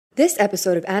This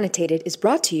episode of Annotated is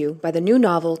brought to you by the new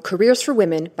novel Careers for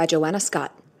Women by Joanna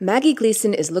Scott. Maggie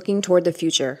Gleason is looking toward the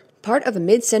future. Part of a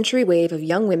mid-century wave of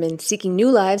young women seeking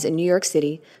new lives in New York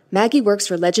City, Maggie works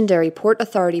for legendary Port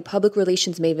Authority public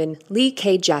relations maven Lee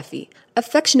K. Jaffe,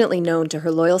 affectionately known to her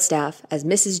loyal staff as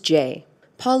Mrs. J.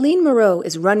 Pauline Moreau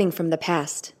is running from the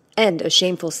past and a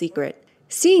shameful secret.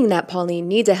 Seeing that Pauline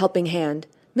needs a helping hand,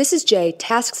 Mrs. J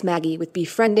tasks Maggie with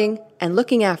befriending and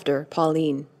looking after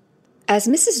Pauline. As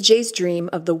Mrs. J's dream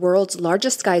of the world's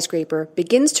largest skyscraper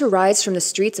begins to rise from the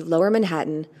streets of Lower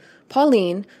Manhattan,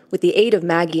 Pauline, with the aid of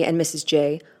Maggie and Mrs.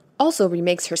 J, also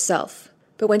remakes herself.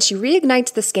 But when she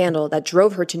reignites the scandal that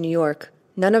drove her to New York,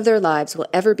 none of their lives will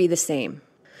ever be the same.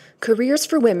 Careers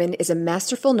for Women is a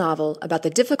masterful novel about the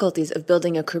difficulties of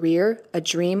building a career, a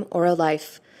dream, or a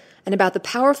life, and about the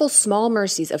powerful small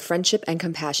mercies of friendship and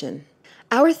compassion.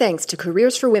 Our thanks to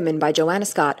Careers for Women by Joanna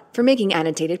Scott for making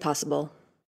Annotated possible.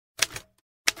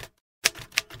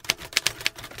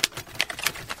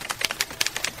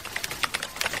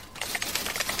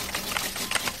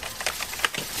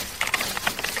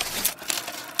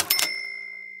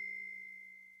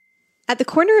 At the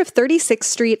corner of 36th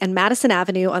Street and Madison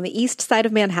Avenue on the east side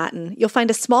of Manhattan, you'll find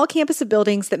a small campus of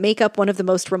buildings that make up one of the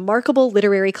most remarkable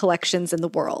literary collections in the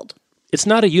world. It's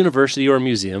not a university or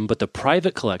museum, but the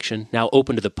private collection, now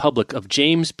open to the public, of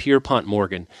James Pierpont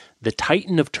Morgan, the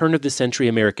titan of turn-of-the-century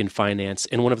American finance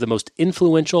and one of the most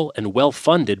influential and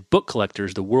well-funded book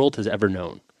collectors the world has ever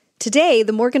known. Today,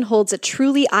 the Morgan holds a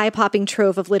truly eye-popping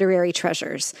trove of literary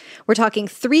treasures. We're talking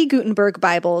 3 Gutenberg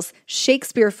Bibles,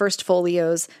 Shakespeare First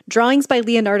Folios, drawings by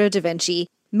Leonardo da Vinci,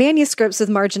 manuscripts with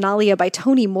marginalia by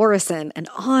Toni Morrison, and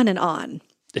on and on.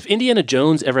 If Indiana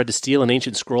Jones ever had to steal an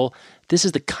ancient scroll, this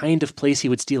is the kind of place he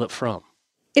would steal it from.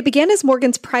 It began as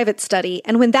Morgan's private study,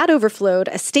 and when that overflowed,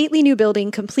 a stately new building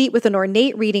complete with an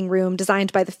ornate reading room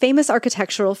designed by the famous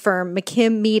architectural firm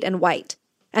McKim, Mead & White.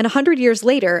 And 100 years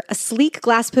later, a sleek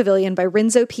glass pavilion by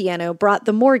Renzo Piano brought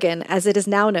the Morgan, as it is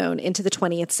now known, into the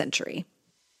 20th century.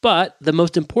 But the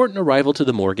most important arrival to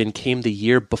the Morgan came the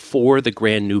year before the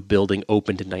grand new building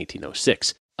opened in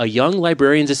 1906. A young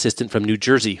librarian's assistant from New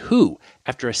Jersey who,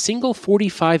 after a single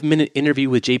 45-minute interview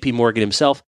with J.P. Morgan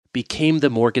himself, became the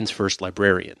Morgan's first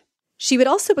librarian. She would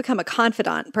also become a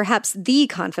confidant, perhaps the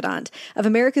confidant, of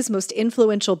America's most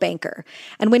influential banker.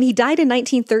 And when he died in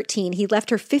 1913, he left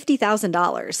her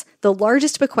 $50,000, the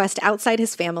largest bequest outside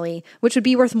his family, which would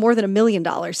be worth more than $1 million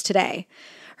today.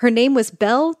 Her name was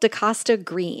Belle da Costa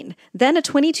Green, then a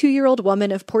 22-year-old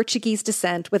woman of Portuguese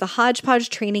descent with a hodgepodge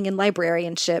training in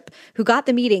librarianship, who got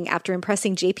the meeting after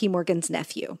impressing J.P. Morgan's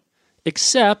nephew.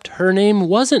 Except her name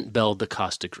wasn't Belle da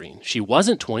Costa Green. She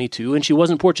wasn't 22 and she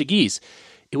wasn't Portuguese.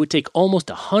 It would take almost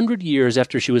 100 years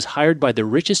after she was hired by the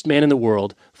richest man in the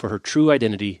world for her true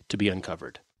identity to be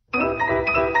uncovered.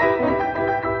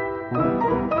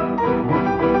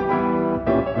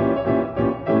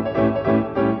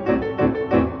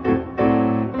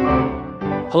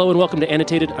 Hello and welcome to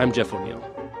Annotated. I'm Jeff O'Neill.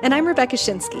 And I'm Rebecca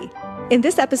Shinsky. In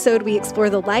this episode, we explore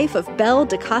the life of Belle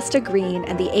da Costa Green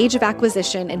and the age of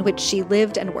acquisition in which she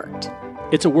lived and worked.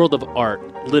 It's a world of art,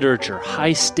 literature,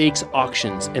 high-stakes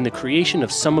auctions, and the creation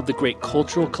of some of the great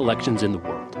cultural collections in the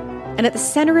world. And at the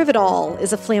center of it all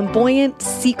is a flamboyant,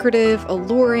 secretive,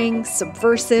 alluring,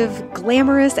 subversive,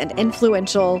 glamorous, and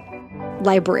influential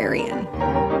librarian.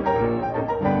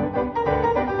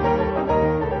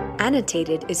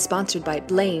 Annotated is sponsored by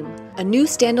Blame, a new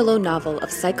standalone novel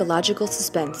of psychological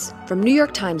suspense from New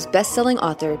York Times bestselling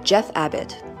author Jeff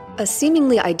Abbott. A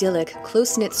seemingly idyllic,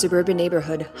 close-knit suburban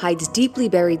neighborhood hides deeply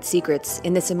buried secrets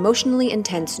in this emotionally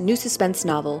intense new suspense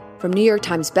novel from New York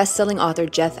Times bestselling author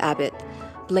Jeff Abbott,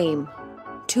 Blame.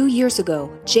 2 years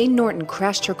ago, Jane Norton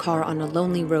crashed her car on a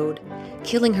lonely road,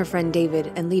 killing her friend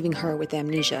David and leaving her with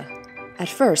amnesia. At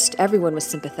first, everyone was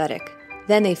sympathetic.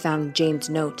 Then they found Jane's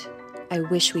note. I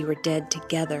wish we were dead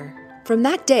together. From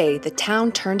that day, the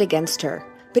town turned against her.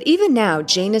 But even now,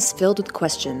 Jane is filled with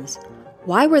questions.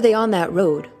 Why were they on that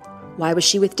road? Why was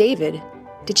she with David?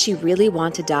 Did she really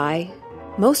want to die?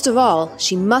 Most of all,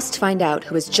 she must find out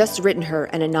who has just written her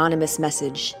an anonymous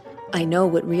message. I know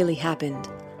what really happened.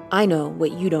 I know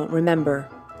what you don't remember.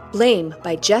 Blame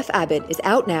by Jeff Abbott is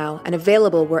out now and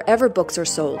available wherever books are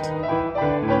sold.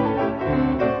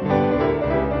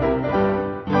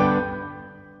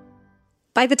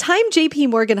 By the time J.P.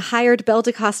 Morgan hired Belle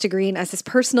da Costa Green as his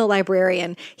personal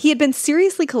librarian, he had been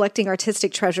seriously collecting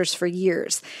artistic treasures for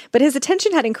years, but his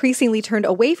attention had increasingly turned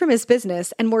away from his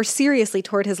business and more seriously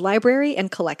toward his library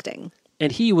and collecting.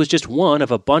 And he was just one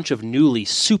of a bunch of newly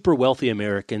super wealthy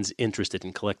Americans interested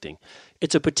in collecting.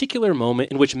 It's a particular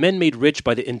moment in which men made rich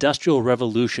by the Industrial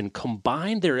Revolution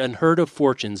combined their unheard-of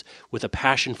fortunes with a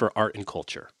passion for art and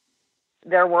culture.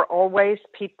 There were always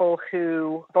people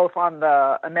who, both on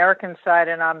the American side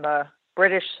and on the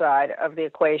British side of the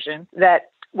equation,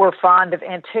 that were fond of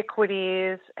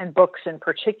antiquities and books in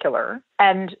particular.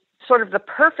 And sort of the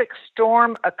perfect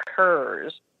storm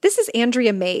occurs. This is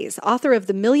Andrea Mays, author of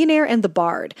The Millionaire and the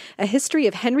Bard, a history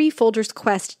of Henry Folger's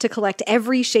quest to collect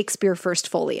every Shakespeare First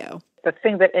Folio. The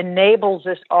thing that enables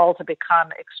this all to become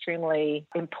extremely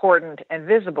important and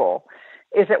visible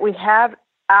is that we have,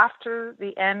 after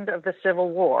the end of the Civil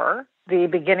War, the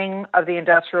beginning of the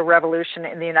Industrial Revolution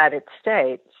in the United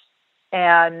States,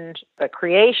 and the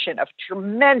creation of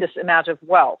tremendous amounts of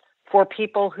wealth for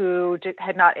people who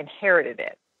had not inherited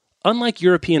it. Unlike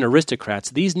European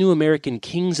aristocrats, these new American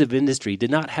kings of industry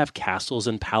did not have castles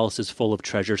and palaces full of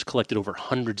treasures collected over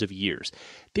hundreds of years.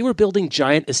 They were building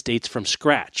giant estates from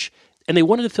scratch, and they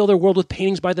wanted to fill their world with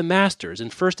paintings by the masters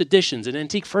and first editions and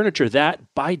antique furniture that,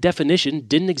 by definition,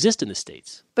 didn't exist in the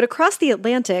States. But across the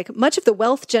Atlantic, much of the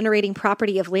wealth-generating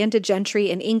property of landed gentry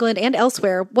in England and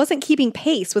elsewhere wasn't keeping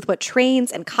pace with what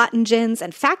trains and cotton gins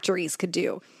and factories could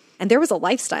do, and there was a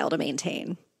lifestyle to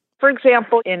maintain. For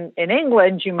example, in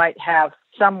England, you might have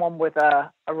someone with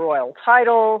a royal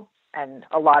title and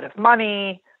a lot of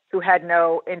money who had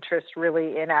no interest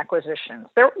really in acquisitions.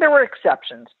 There were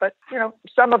exceptions, but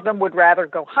some of them would rather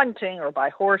go hunting or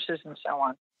buy horses and so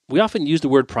on. We often use the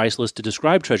word priceless to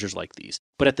describe treasures like these,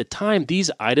 but at the time, these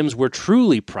items were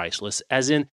truly priceless, as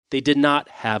in they did not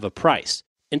have a price.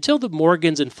 Until the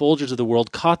Morgans and Folgers of the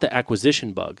world caught the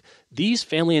acquisition bug, these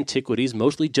family antiquities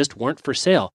mostly just weren't for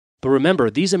sale. But remember,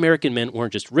 these American men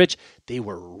weren't just rich, they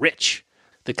were rich.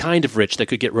 The kind of rich that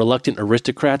could get reluctant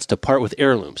aristocrats to part with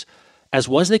heirlooms, as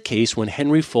was the case when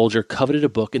Henry Folger coveted a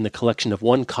book in the collection of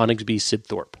one Coningsby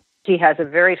Sibthorpe. He has a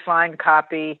very fine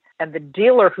copy, and the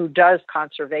dealer who does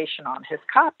conservation on his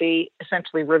copy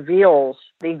essentially reveals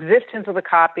the existence of the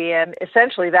copy, and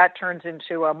essentially that turns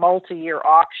into a multi-year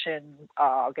auction.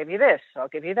 I'll give you this, I'll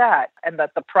give you that, and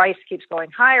that the price keeps going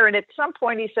higher. And at some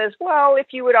point he says, well, if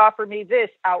you would offer me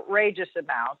this outrageous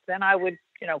amount, then I would,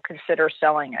 consider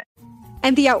selling it.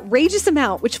 And the outrageous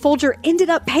amount which Folger ended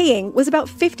up paying was about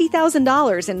 $50,000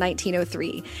 in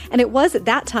 1903. And it was at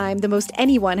that time the most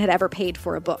anyone had ever paid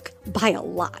for a book, by a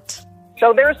lot.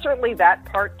 So there's certainly that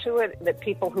part to it, that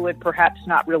people who had perhaps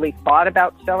not really thought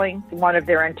about selling one of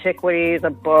their antiquities,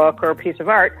 a book or a piece of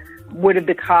art, would have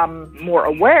become more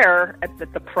aware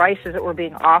that the prices that were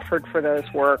being offered for those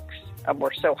works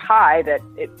were so high that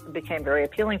it became very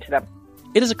appealing to them.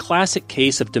 It is a classic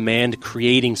case of demand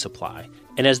creating supply.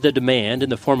 And as the demand in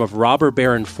the form of robber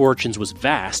baron fortunes was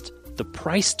vast, the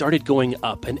price started going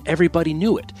up, and everybody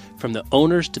knew it, from the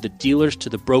owners to the dealers to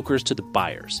the brokers to the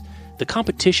buyers. The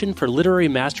competition for literary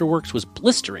masterworks was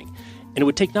blistering, and it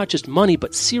would take not just money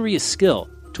but serious skill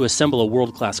to assemble a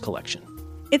world-class collection.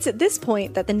 It's at this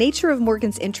point that the nature of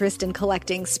Morgan's interest in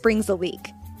collecting springs a leak.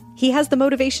 He has the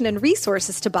motivation and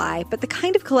resources to buy, but the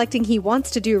kind of collecting he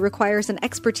wants to do requires an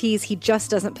expertise he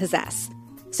just doesn't possess.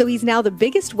 So he's now the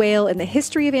biggest whale in the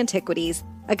history of antiquities,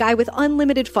 a guy with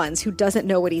unlimited funds who doesn't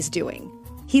know what he's doing.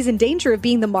 He's in danger of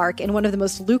being the mark in one of the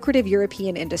most lucrative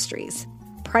European industries,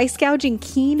 price gouging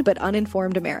keen but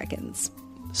uninformed Americans.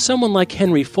 Someone like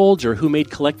Henry Folger, who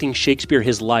made collecting Shakespeare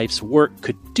his life's work,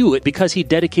 could do it because he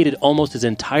dedicated almost his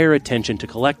entire attention to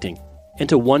collecting, and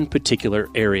to one particular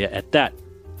area at that.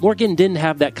 Morgan didn't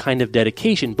have that kind of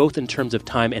dedication, both in terms of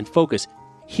time and focus.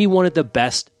 He wanted the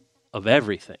best of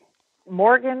everything.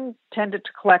 Morgan tended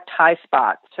to collect high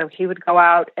spots, so he would go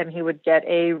out and he would get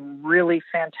a really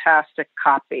fantastic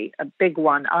copy, a big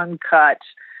one, uncut,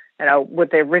 with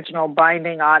the original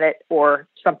binding on it, or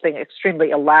something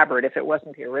extremely elaborate if it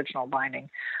wasn't the original binding,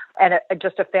 and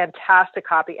just a fantastic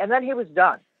copy, and then he was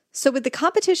done. So with the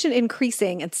competition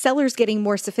increasing and sellers getting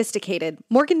more sophisticated,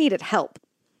 Morgan needed help.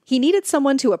 He needed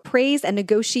someone to appraise and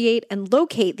negotiate and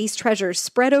locate these treasures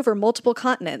spread over multiple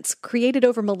continents, created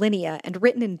over millennia, and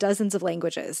written in dozens of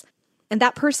languages. And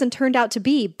that person turned out to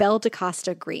be Belle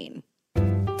DaCosta Green.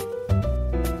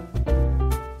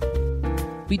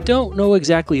 We don't know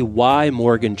exactly why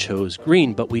Morgan chose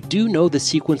Green, but we do know the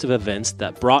sequence of events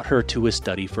that brought her to his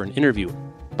study for an interview.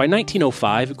 By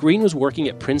 1905, Green was working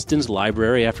at Princeton's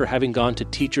library after having gone to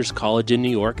Teachers College in New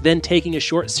York, then taking a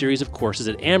short series of courses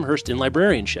at Amherst in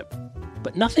librarianship.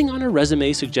 But nothing on her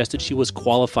resume suggested she was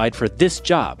qualified for this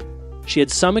job. She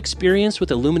had some experience with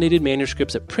illuminated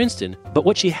manuscripts at Princeton, but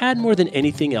what she had more than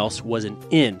anything else was an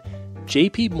in.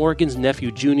 J.P. Morgan's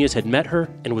nephew Junius had met her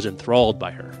and was enthralled by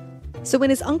her. So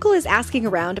when his uncle is asking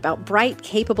around about bright,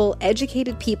 capable,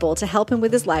 educated people to help him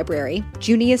with his library,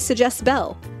 Junius suggests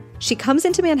Belle. She comes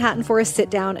into Manhattan for a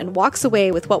sit-down and walks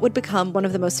away with what would become one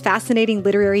of the most fascinating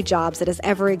literary jobs that has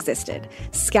ever existed,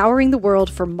 scouring the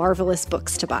world for marvelous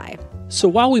books to buy. So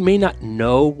while we may not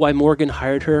know why Morgan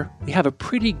hired her, we have a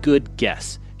pretty good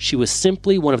guess. She was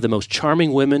simply one of the most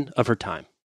charming women of her time.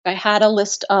 I had a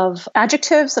list of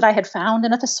adjectives that I had found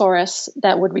in a thesaurus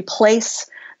that would replace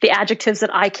the adjectives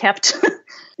that I kept,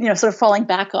 sort of falling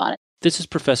back on. This is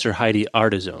Professor Heidi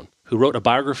Artizone, who wrote a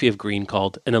biography of Greene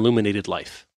called An Illuminated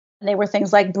Life. They were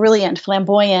things like brilliant,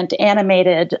 flamboyant,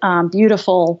 animated,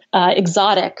 beautiful,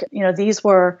 exotic. These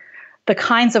were the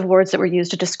kinds of words that were used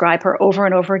to describe her over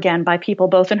and over again by people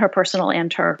both in her personal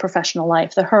and her professional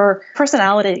life. Her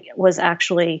personality was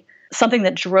actually something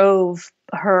that drove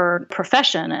her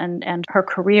profession and her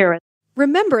career.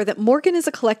 Remember that Morgan is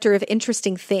a collector of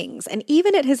interesting things, and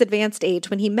even at his advanced age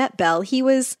when he met Belle, he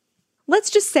was, let's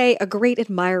just say, a great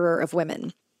admirer of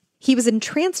women. He was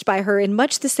entranced by her in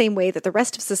much the same way that the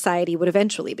rest of society would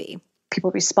eventually be.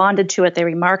 People responded to it. They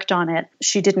remarked on it.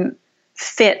 She didn't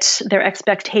fit their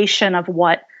expectation of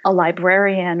what a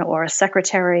librarian or a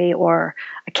secretary or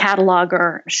a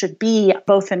cataloger should be,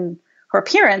 both in her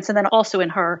appearance and then also in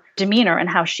her demeanor and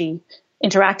how she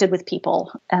interacted with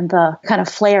people and the kind of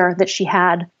flair that she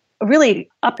had really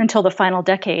up until the final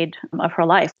decade of her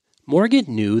life. Morgan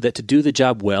knew that to do the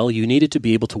job well, you needed to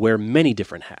be able to wear many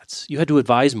different hats. You had to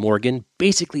advise Morgan,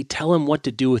 basically tell him what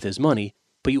to do with his money,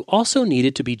 but you also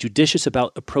needed to be judicious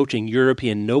about approaching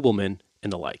European noblemen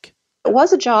and the like. It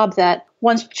was a job that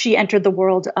once she entered the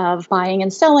world of buying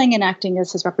and selling and acting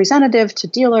as his representative to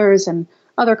dealers and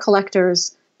other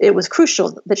collectors, it was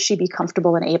crucial that she be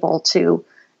comfortable and able to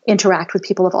interact with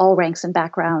people of all ranks and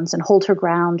backgrounds and hold her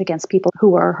ground against people who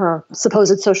were her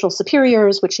supposed social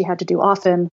superiors, which she had to do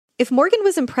often. If Morgan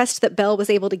was impressed that Belle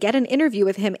was able to get an interview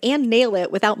with him and nail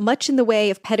it without much in the way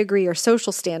of pedigree or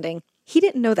social standing, he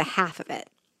didn't know the half of it.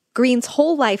 Greene's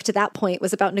whole life to that point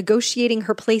was about negotiating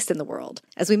her place in the world.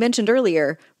 As we mentioned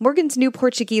earlier, Morgan's new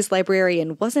Portuguese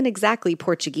librarian wasn't exactly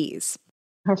Portuguese.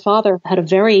 Her father had a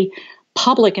very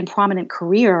public and prominent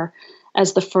career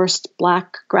as the first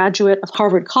Black graduate of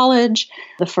Harvard College,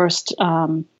 the first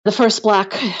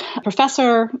Black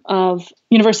professor of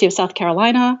University of South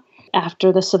Carolina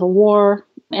after the Civil War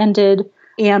ended,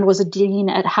 and was a dean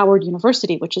at Howard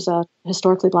University, which is a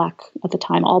historically Black, at the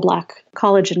time, all-Black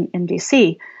college in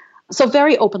D.C., so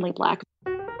very openly Black.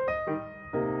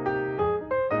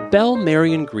 Belle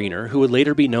Marion Greener, who would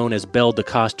later be known as Belle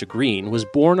DaCosta Greene, was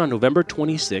born on November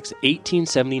 26,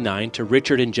 1879 to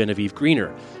Richard and Genevieve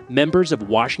Greener, members of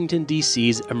Washington,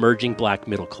 D.C.'s emerging Black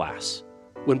middle class.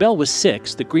 When Belle was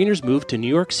 6, the Greeners moved to New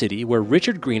York City, where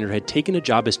Richard Greener had taken a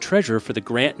job as treasurer for the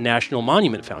Grant National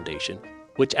Monument Foundation,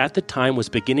 which at the time was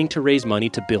beginning to raise money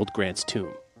to build Grant's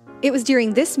tomb. It was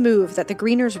during this move that the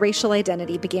Greeners' racial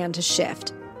identity began to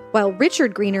shift. While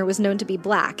Richard Greener was known to be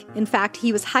Black, in fact,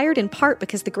 he was hired in part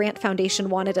because the Grant Foundation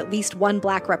wanted at least one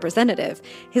Black representative,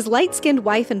 his light-skinned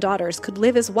wife and daughters could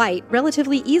live as white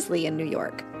relatively easily in New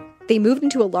York. They moved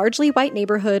into a largely white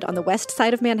neighborhood on the west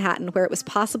side of Manhattan where it was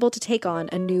possible to take on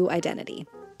a new identity.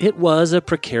 It was a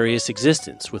precarious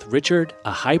existence, with Richard,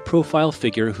 a high-profile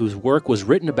figure whose work was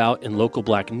written about in local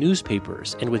Black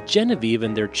newspapers, and with Genevieve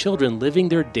and their children living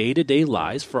their day-to-day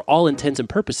lives, for all intents and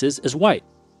purposes, as white.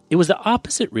 It was the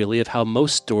opposite, really, of how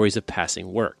most stories of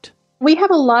passing worked. We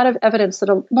have a lot of evidence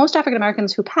that most African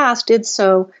Americans who passed did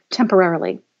so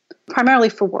temporarily, primarily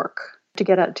for work, to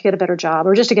get a better job,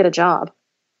 or just to get a job.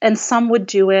 And some would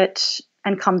do it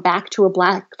and come back to a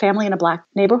Black family in a Black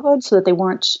neighborhood so that they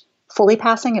weren't fully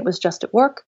passing, it was just at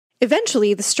work.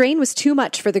 Eventually, the strain was too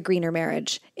much for the Greener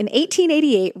marriage. In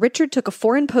 1888, Richard took a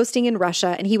foreign posting in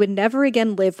Russia, and he would never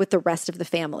again live with the rest of the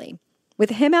family. With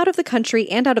him out of the country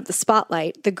and out of the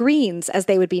spotlight, the Greenes, as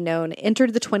they would be known,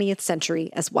 entered the 20th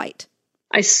century as white.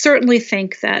 I certainly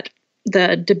think that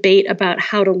the debate about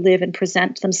how to live and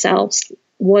present themselves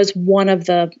was one of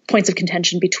the points of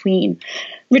contention between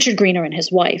Richard Greener and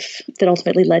his wife that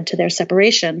ultimately led to their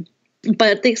separation.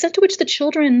 But the extent to which the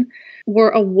children were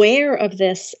aware of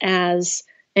this as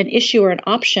an issue or an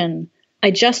option, I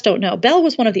just don't know. Belle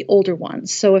was one of the older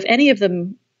ones, so if any of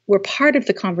them were part of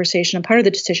the conversation and part of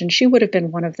the decision, she would have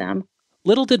been one of them.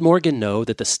 Little did Morgan know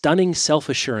that the stunning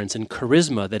self-assurance and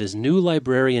charisma that his new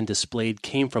librarian displayed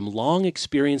came from long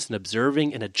experience in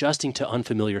observing and adjusting to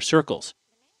unfamiliar circles.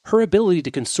 Her ability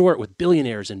to consort with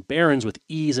billionaires and barons with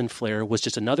ease and flair was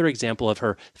just another example of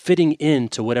her fitting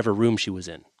into whatever room she was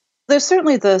in. There's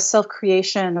certainly the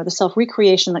self-creation or the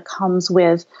self-recreation that comes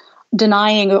with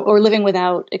denying or living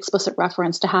without explicit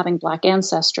reference to having Black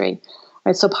ancestry.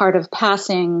 right? So part of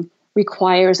passing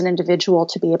requires an individual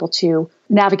to be able to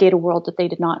navigate a world that they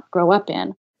did not grow up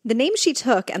in. The name she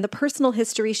took and the personal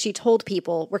history she told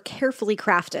people were carefully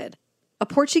crafted. A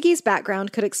Portuguese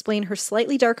background could explain her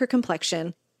slightly darker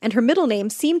complexion, and her middle name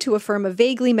seemed to affirm a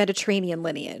vaguely Mediterranean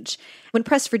lineage. When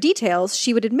pressed for details,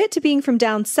 she would admit to being from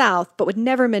down south, but would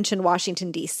never mention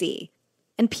Washington, D.C.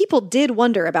 And people did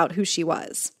wonder about who she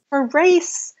was. Her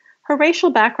race, her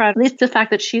racial background, at least the fact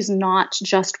that she's not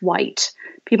just white.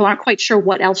 People aren't quite sure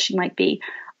what else she might be.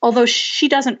 Although she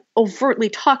doesn't overtly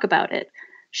talk about it,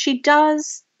 she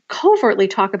does covertly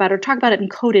talk about it in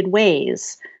coded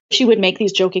ways. She would make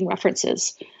these joking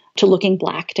references to looking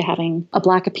black, to having a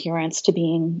black appearance, to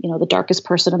being, the darkest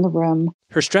person in the room.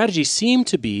 Her strategy seemed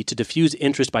to be to diffuse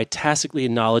interest by tacitly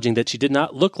acknowledging that she did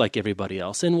not look like everybody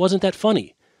else and wasn't that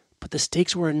funny. But the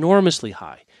stakes were enormously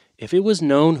high. If it was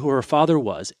known who her father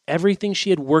was, everything she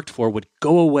had worked for would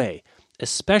go away,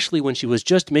 especially when she was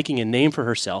just making a name for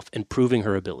herself and proving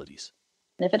her abilities.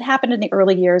 If it happened in the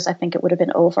early years, I think it would have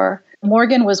been over.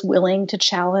 Morgan was willing to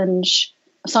challenge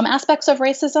some aspects of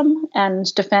racism and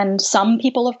defend some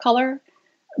people of color,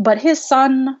 but his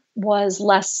son was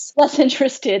less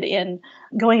interested in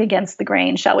going against the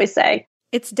grain, shall we say.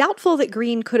 It's doubtful that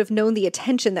Greene could have known the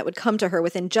attention that would come to her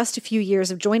within just a few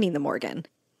years of joining the Morgan.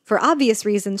 For obvious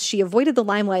reasons, she avoided the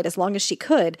limelight as long as she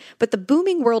could, but the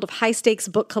booming world of high-stakes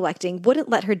book collecting wouldn't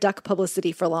let her duck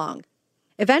publicity for long.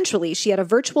 Eventually, she had a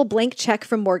virtual blank check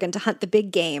from Morgan to hunt the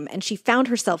big game, and she found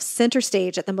herself center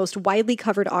stage at the most widely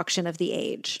covered auction of the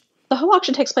age. The Hoe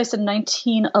auction takes place in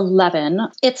 1911.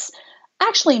 It's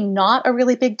actually not a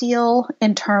really big deal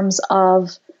in terms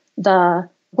of the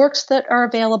works that are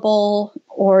available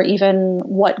or even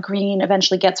what Greene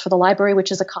eventually gets for the library,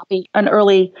 which is a copy, an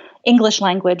early English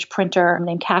language printer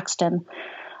named Caxton,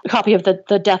 a copy of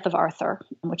the Death of Arthur,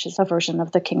 which is a version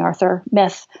of the King Arthur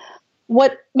myth.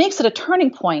 What makes it a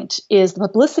turning point is the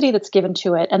publicity that's given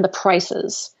to it and the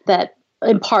prices that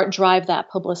in part drive that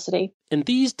publicity. In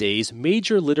these days,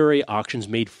 major literary auctions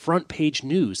made front-page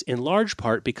news, in large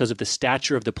part because of the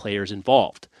stature of the players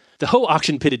involved. The Hoe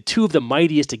auction pitted two of the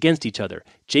mightiest against each other,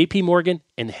 J.P. Morgan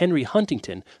and Henry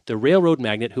Huntington, the railroad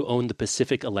magnate who owned the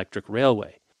Pacific Electric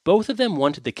Railway. Both of them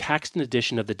wanted the Caxton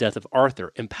edition of The Death of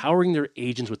Arthur, empowering their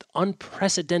agents with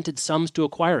unprecedented sums to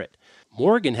acquire it.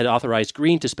 Morgan had authorized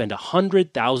Greene to spend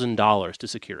 $100,000 to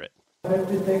secure it.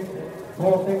 56,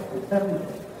 46, 70,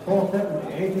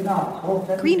 470,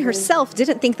 89, Greene herself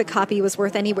didn't think the copy was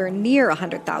worth anywhere near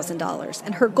 $100,000,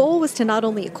 and her goal was to not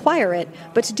only acquire it,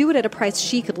 but to do it at a price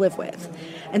she could live with.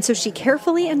 And so she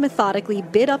carefully and methodically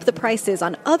bid up the prices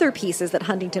on other pieces that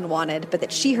Huntington wanted, but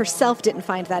that she herself didn't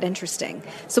find that interesting.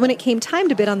 So when it came time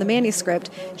to bid on the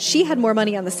manuscript, she had more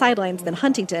money on the sidelines than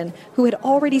Huntington, who had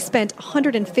already spent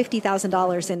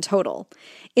 $150,000 in total.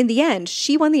 In the end,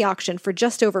 she won the auction for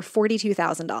just over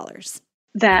 $42,000.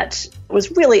 That was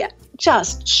really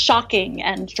just shocking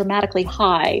and dramatically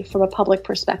high from a public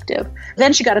perspective.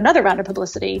 Then she got another round of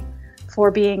publicity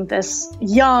for being this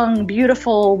young,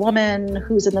 beautiful woman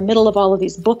who's in the middle of all of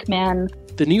these bookmen.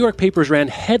 The New York papers ran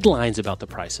headlines about the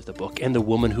price of the book and the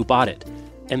woman who bought it,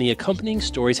 and the accompanying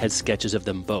stories had sketches of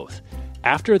them both.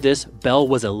 After this, Belle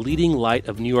was a leading light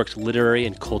of New York's literary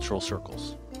and cultural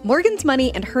circles. Morgan's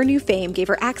money and her new fame gave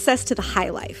her access to the high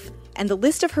life, and the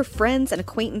list of her friends and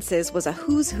acquaintances was a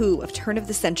who's who of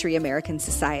turn-of-the-century American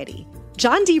society.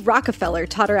 John D. Rockefeller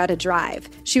taught her how to drive.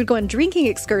 She would go on drinking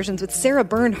excursions with Sarah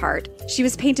Bernhardt. She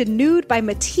was painted nude by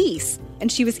Matisse,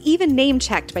 and she was even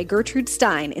name-checked by Gertrude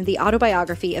Stein in the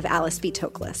autobiography of Alice B.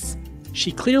 Toklas.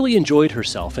 She clearly enjoyed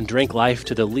herself and drank life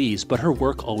to the lees, but her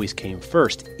work always came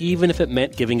first, even if it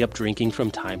meant giving up drinking from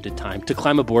time to time to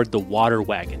climb aboard the water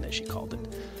wagon, as she called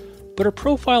it. But her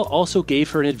profile also gave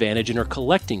her an advantage in her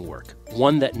collecting work,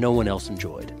 one that no one else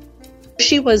enjoyed.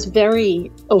 She was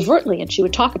very overtly, and she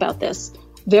would talk about this,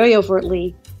 very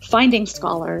overtly finding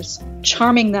scholars,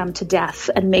 charming them to death,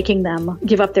 and making them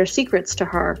give up their secrets to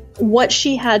her. What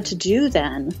she had to do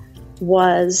then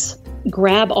was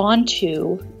grab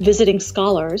onto visiting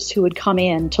scholars who would come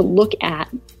in to look at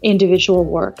individual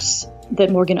works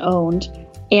that Morgan owned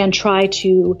and try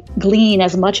to glean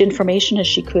as much information as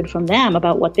she could from them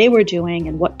about what they were doing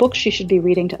and what books she should be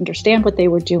reading to understand what they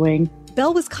were doing.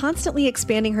 Belle was constantly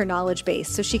expanding her knowledge base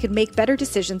so she could make better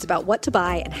decisions about what to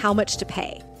buy and how much to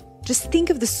pay. Just think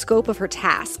of the scope of her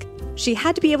task. She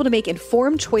had to be able to make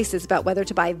informed choices about whether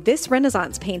to buy this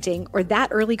Renaissance painting or that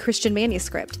early Christian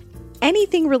manuscript.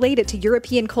 Anything related to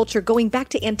European culture going back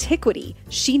to antiquity,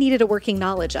 she needed a working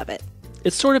knowledge of it.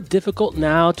 It's sort of difficult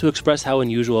now to express how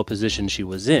unusual a position she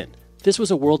was in. This was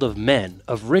a world of men,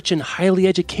 of rich and highly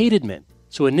educated men.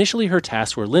 So initially her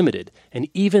tasks were limited, and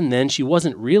even then she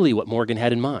wasn't really what Morgan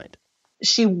had in mind.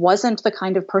 She wasn't the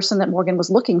kind of person that Morgan was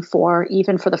looking for,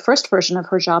 even for the first version of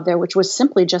her job there, which was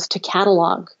simply just to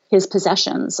catalog his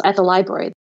possessions at the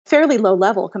library. Fairly low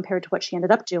level compared to what she ended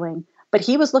up doing. But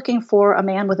he was looking for a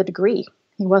man with a degree.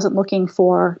 He wasn't looking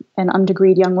for an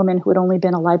undegreed young woman who had only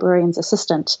been a librarian's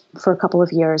assistant for a couple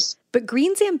of years. But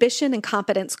Greene's ambition and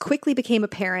competence quickly became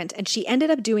apparent, and she ended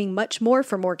up doing much more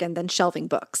for Morgan than shelving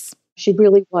books. She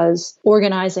really was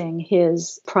organizing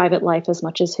his private life as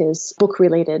much as his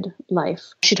book-related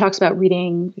life. She talks about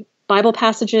reading Bible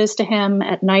passages to him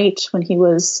at night when he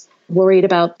was worried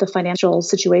about the financial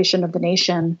situation of the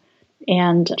nation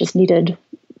and just needed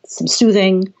some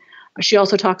soothing. She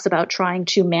also talks about trying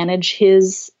to manage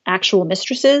his actual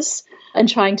mistresses and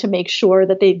trying to make sure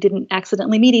that they didn't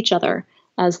accidentally meet each other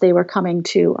as they were coming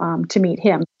to meet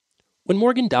him. When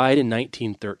Morgan died in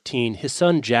 1913, his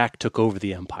son Jack took over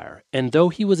the empire, and though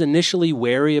he was initially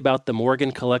wary about the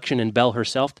Morgan collection and Belle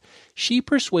herself, she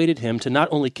persuaded him to not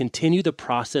only continue the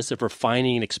process of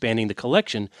refining and expanding the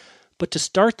collection, but to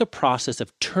start the process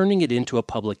of turning it into a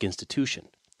public institution.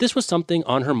 This was something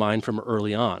on her mind from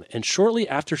early on, and shortly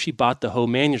after she bought the Hoe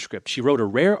manuscript, she wrote a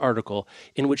rare article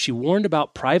in which she warned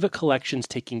about private collections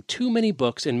taking too many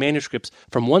books and manuscripts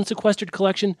from one sequestered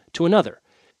collection to another.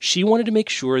 She wanted to make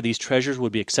sure these treasures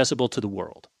would be accessible to the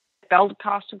world. Belle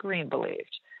DeCosta Greene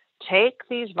believed, take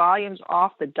these volumes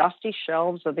off the dusty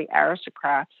shelves of the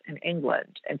aristocrats in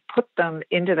England and put them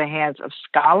into the hands of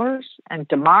scholars and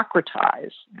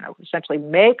democratize, essentially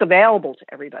make available to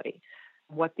everybody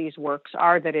what these works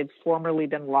are that had formerly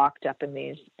been locked up in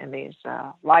these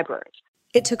libraries.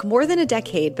 It took more than a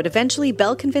decade, but eventually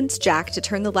Belle convinced Jack to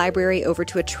turn the library over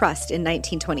to a trust in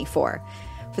 1924.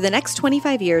 For the next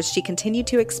 25 years, she continued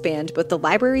to expand both the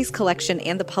library's collection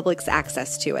and the public's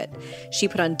access to it. She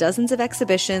put on dozens of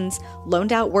exhibitions,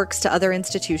 loaned out works to other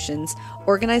institutions,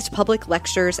 organized public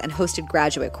lectures, and hosted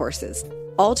graduate courses,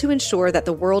 all to ensure that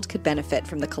the world could benefit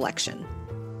from the collection.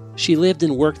 She lived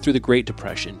and worked through the Great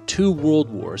Depression, 2 World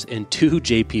Wars, and 2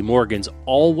 J.P. Morgans,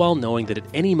 all while knowing that at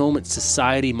any moment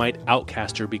society might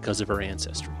outcast her because of her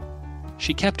ancestry.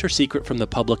 She kept her secret from the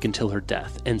public until her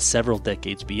death, and several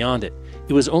decades beyond it.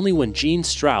 It was only when Gene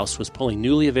Strauss was pulling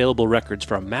newly available records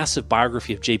for a massive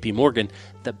biography of J.P. Morgan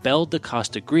that Belle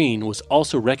DeCosta Greene was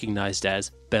also recognized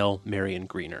as Belle Marion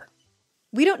Greener.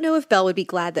 We don't know if Belle would be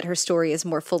glad that her story is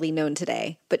more fully known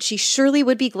today, but she surely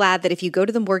would be glad that if you go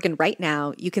to the Morgan right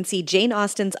now, you can see Jane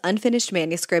Austen's unfinished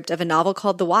manuscript of a novel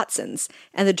called The Watsons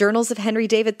and the journals of Henry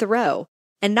David Thoreau.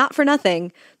 And not for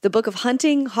nothing, the book of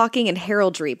Hunting, Hawking, and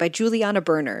Heraldry by Juliana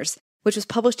Berners, which was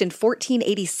published in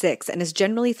 1486 and is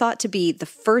generally thought to be the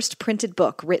first printed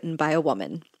book written by a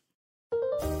woman.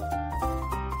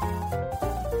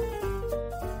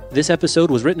 This episode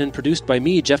was written and produced by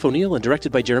me, Jeff O'Neill, and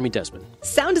directed by Jeremy Desmond.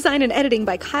 Sound design and editing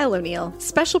by Kyle O'Neill.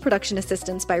 Special production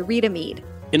assistance by Rita Mead.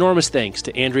 Enormous thanks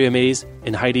to Andrea Mays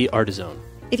and Heidi Artizone.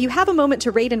 If you have a moment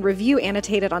to rate and review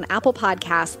Annotated on Apple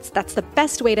Podcasts, that's the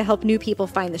best way to help new people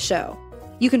find the show.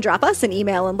 You can drop us an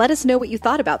email and let us know what you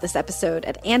thought about this episode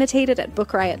at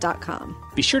annotated@bookriot.com.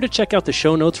 Be sure to check out the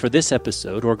show notes for this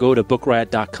episode or go to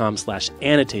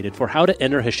bookriot.com/annotated for how to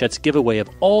enter Hachette's giveaway of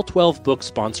all 12 books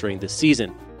sponsoring this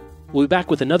season. We'll be back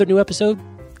with another new episode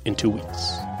in 2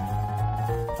 weeks.